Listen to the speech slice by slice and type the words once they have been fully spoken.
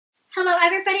Hello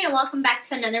everybody and welcome back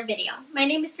to another video. My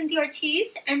name is Cynthia Ortiz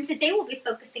and today we'll be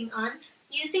focusing on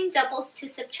using doubles to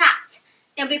subtract.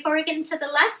 Now before we get into the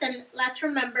lesson, let's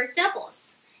remember doubles.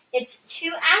 It's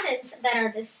two addends that are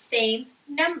the same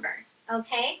number,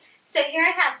 okay? So here I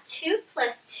have 2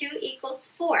 plus 2 equals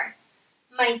 4.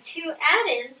 My two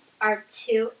addends are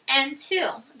 2 and 2.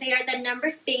 They are the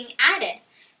numbers being added.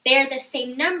 They are the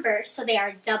same number, so they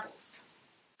are doubles.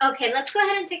 Okay, let's go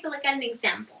ahead and take a look at an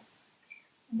example.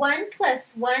 1 plus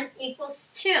 1 equals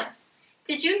 2.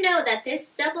 Did you know that this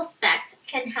double spect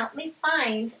can help me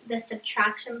find the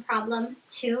subtraction problem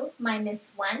 2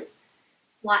 minus 1?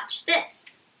 Watch this.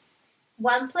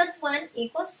 1 plus 1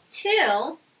 equals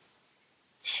 2.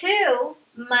 2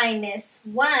 minus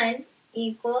 1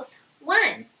 equals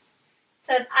 1.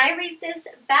 So if I read this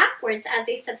backwards as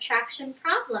a subtraction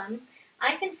problem,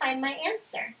 I can find my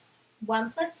answer.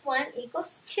 1 plus 1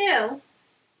 equals 2.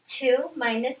 2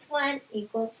 minus 1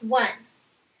 equals 1.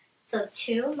 So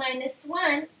 2 minus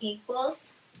 1 equals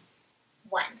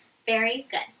 1. Very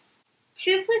good.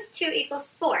 2 plus 2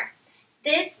 equals 4.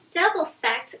 This double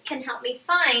spect can help me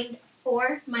find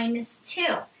 4 minus 2.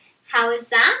 How is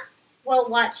that? Well,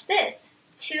 watch this.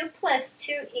 2 plus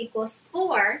 2 equals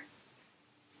 4.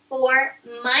 4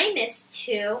 minus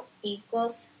 2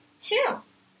 equals 2.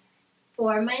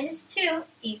 4 minus 2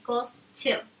 equals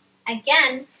 2.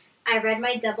 Again, I read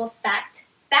my double spect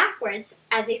backwards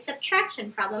as a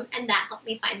subtraction problem, and that helped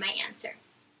me find my answer.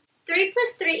 3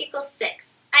 plus 3 equals 6.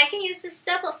 I can use this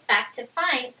double spect to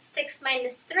find 6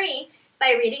 minus 3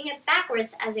 by reading it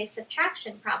backwards as a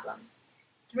subtraction problem.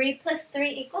 3 plus 3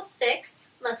 equals 6.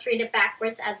 Let's read it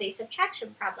backwards as a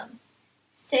subtraction problem.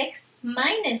 6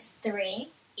 minus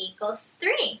 3 equals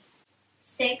 3.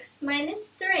 6 minus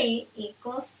 3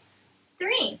 equals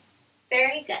 3.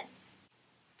 Very good.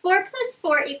 4 plus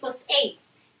 4 equals 8.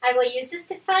 I will use this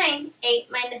to find 8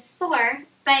 minus 4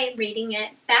 by reading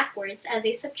it backwards as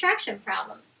a subtraction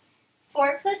problem.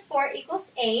 4 plus 4 equals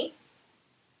 8.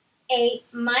 8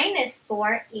 minus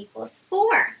 4 equals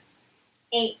 4.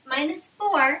 8 minus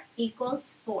 4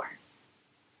 equals 4.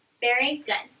 Very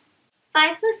good.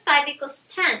 5 plus 5 equals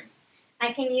 10.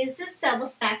 I can use this double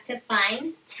spect to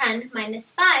find 10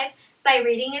 minus 5 by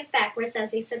reading it backwards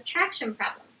as a subtraction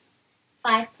problem.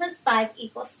 5 plus 5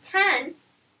 equals 10.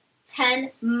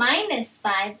 10 minus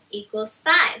 5 equals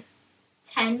 5.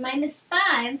 10 minus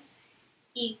 5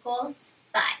 equals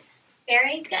 5.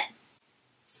 Very good.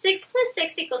 6 plus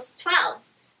 6 equals 12.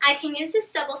 I can use this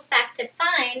double spect to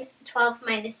find 12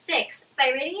 minus 6 by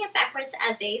reading it backwards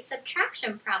as a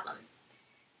subtraction problem.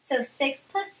 So 6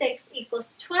 plus 6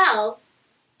 equals 12.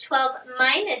 12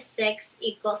 minus 6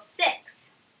 equals 6.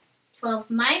 12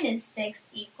 minus 6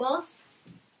 equals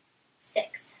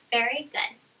 6. Very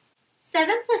good.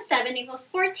 7 plus 7 equals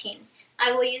 14.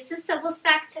 I will use this double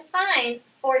spect to find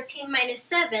 14 minus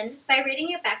 7 by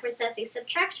reading it backwards as a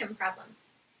subtraction problem.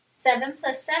 7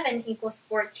 plus 7 equals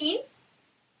 14.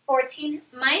 14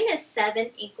 minus 7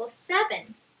 equals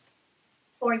 7.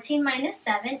 14 minus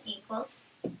 7 equals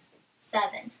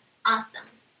 7. Awesome.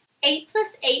 8 plus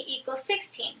 8 equals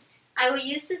 16. I will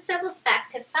use this double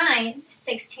spect to find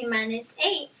 16 minus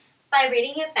 8 by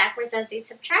reading it backwards as a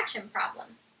subtraction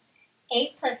problem.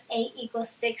 8 plus 8 equals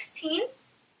 16.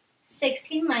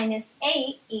 16 minus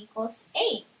 8 equals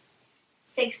 8.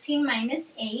 16 minus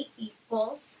 8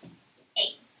 equals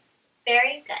 8.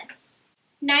 Very good.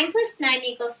 9 plus 9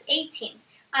 equals 18.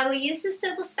 I will use this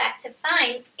double spect to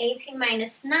find 18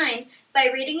 minus 9 by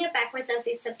reading it backwards as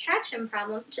a subtraction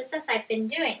problem, just as I've been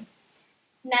doing.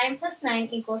 9 plus 9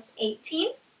 equals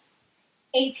 18.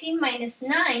 18 minus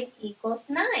 9 equals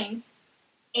 9.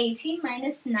 18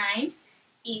 minus 9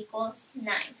 equals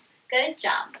 9. Good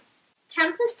job.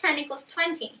 10 plus 10 equals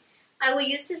 20. I will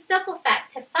use this double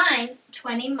spect to find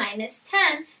 20 minus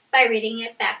 10 by reading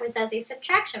it backwards as a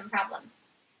subtraction problem.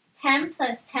 10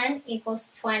 plus 10 equals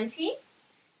 20.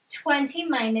 20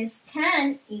 minus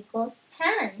 10 equals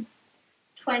 10.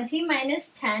 20 minus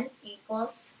 10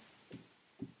 equals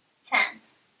 10.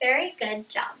 Very good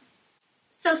job.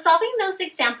 So solving those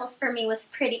examples for me was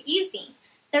pretty easy.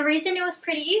 The reason it was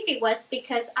pretty easy was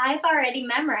because I've already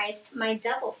memorized my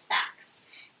double stacks.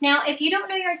 Now, if you don't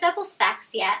know your double stacks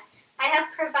yet, I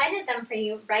have provided them for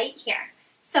you right here.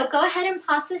 So go ahead and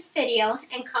pause this video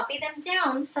and copy them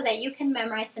down so that you can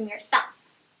memorize them yourself.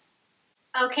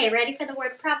 Okay, ready for the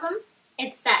word problem?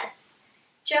 It says,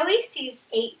 Joey sees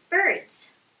 8 birds.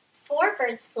 4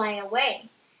 birds fly away.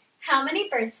 How many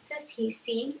birds does he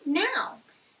see now?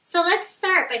 So let's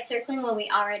start by circling what we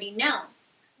already know.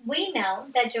 We know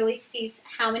that Joey sees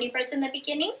how many birds in the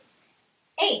beginning?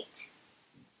 8.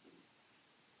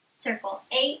 Circle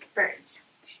 8 birds.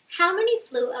 How many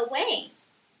flew away?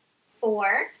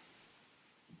 4.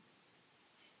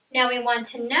 Now we want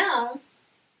to know,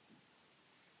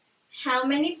 how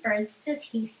many birds does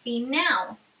he see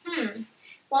now?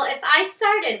 Well, if I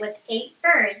started with 8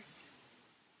 birds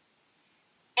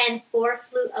and 4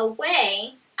 flew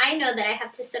away, I know that I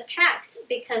have to subtract,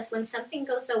 because when something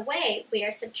goes away, we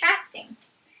are subtracting.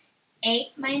 8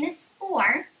 minus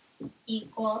 4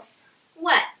 equals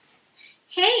what?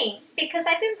 Hey, because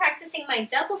I've been practicing my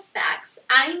doubles facts,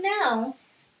 I know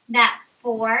that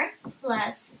 4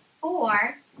 plus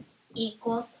 4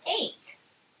 equals 8.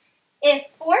 If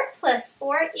 4 plus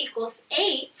 4 equals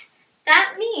 8,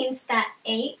 that means that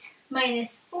 8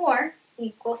 minus 4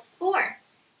 equals 4.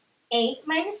 8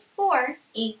 minus 4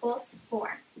 equals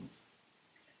 4.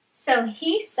 So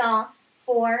he saw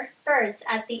 4 birds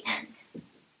at the end.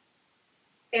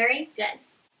 Very good.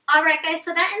 Alright guys,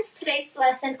 so that ends today's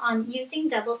lesson on using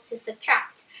doubles to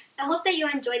subtract. I hope that you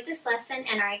enjoyed this lesson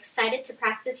and are excited to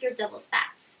practice your doubles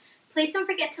facts. Please don't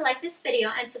forget to like this video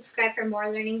and subscribe for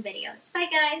more learning videos. Bye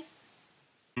guys!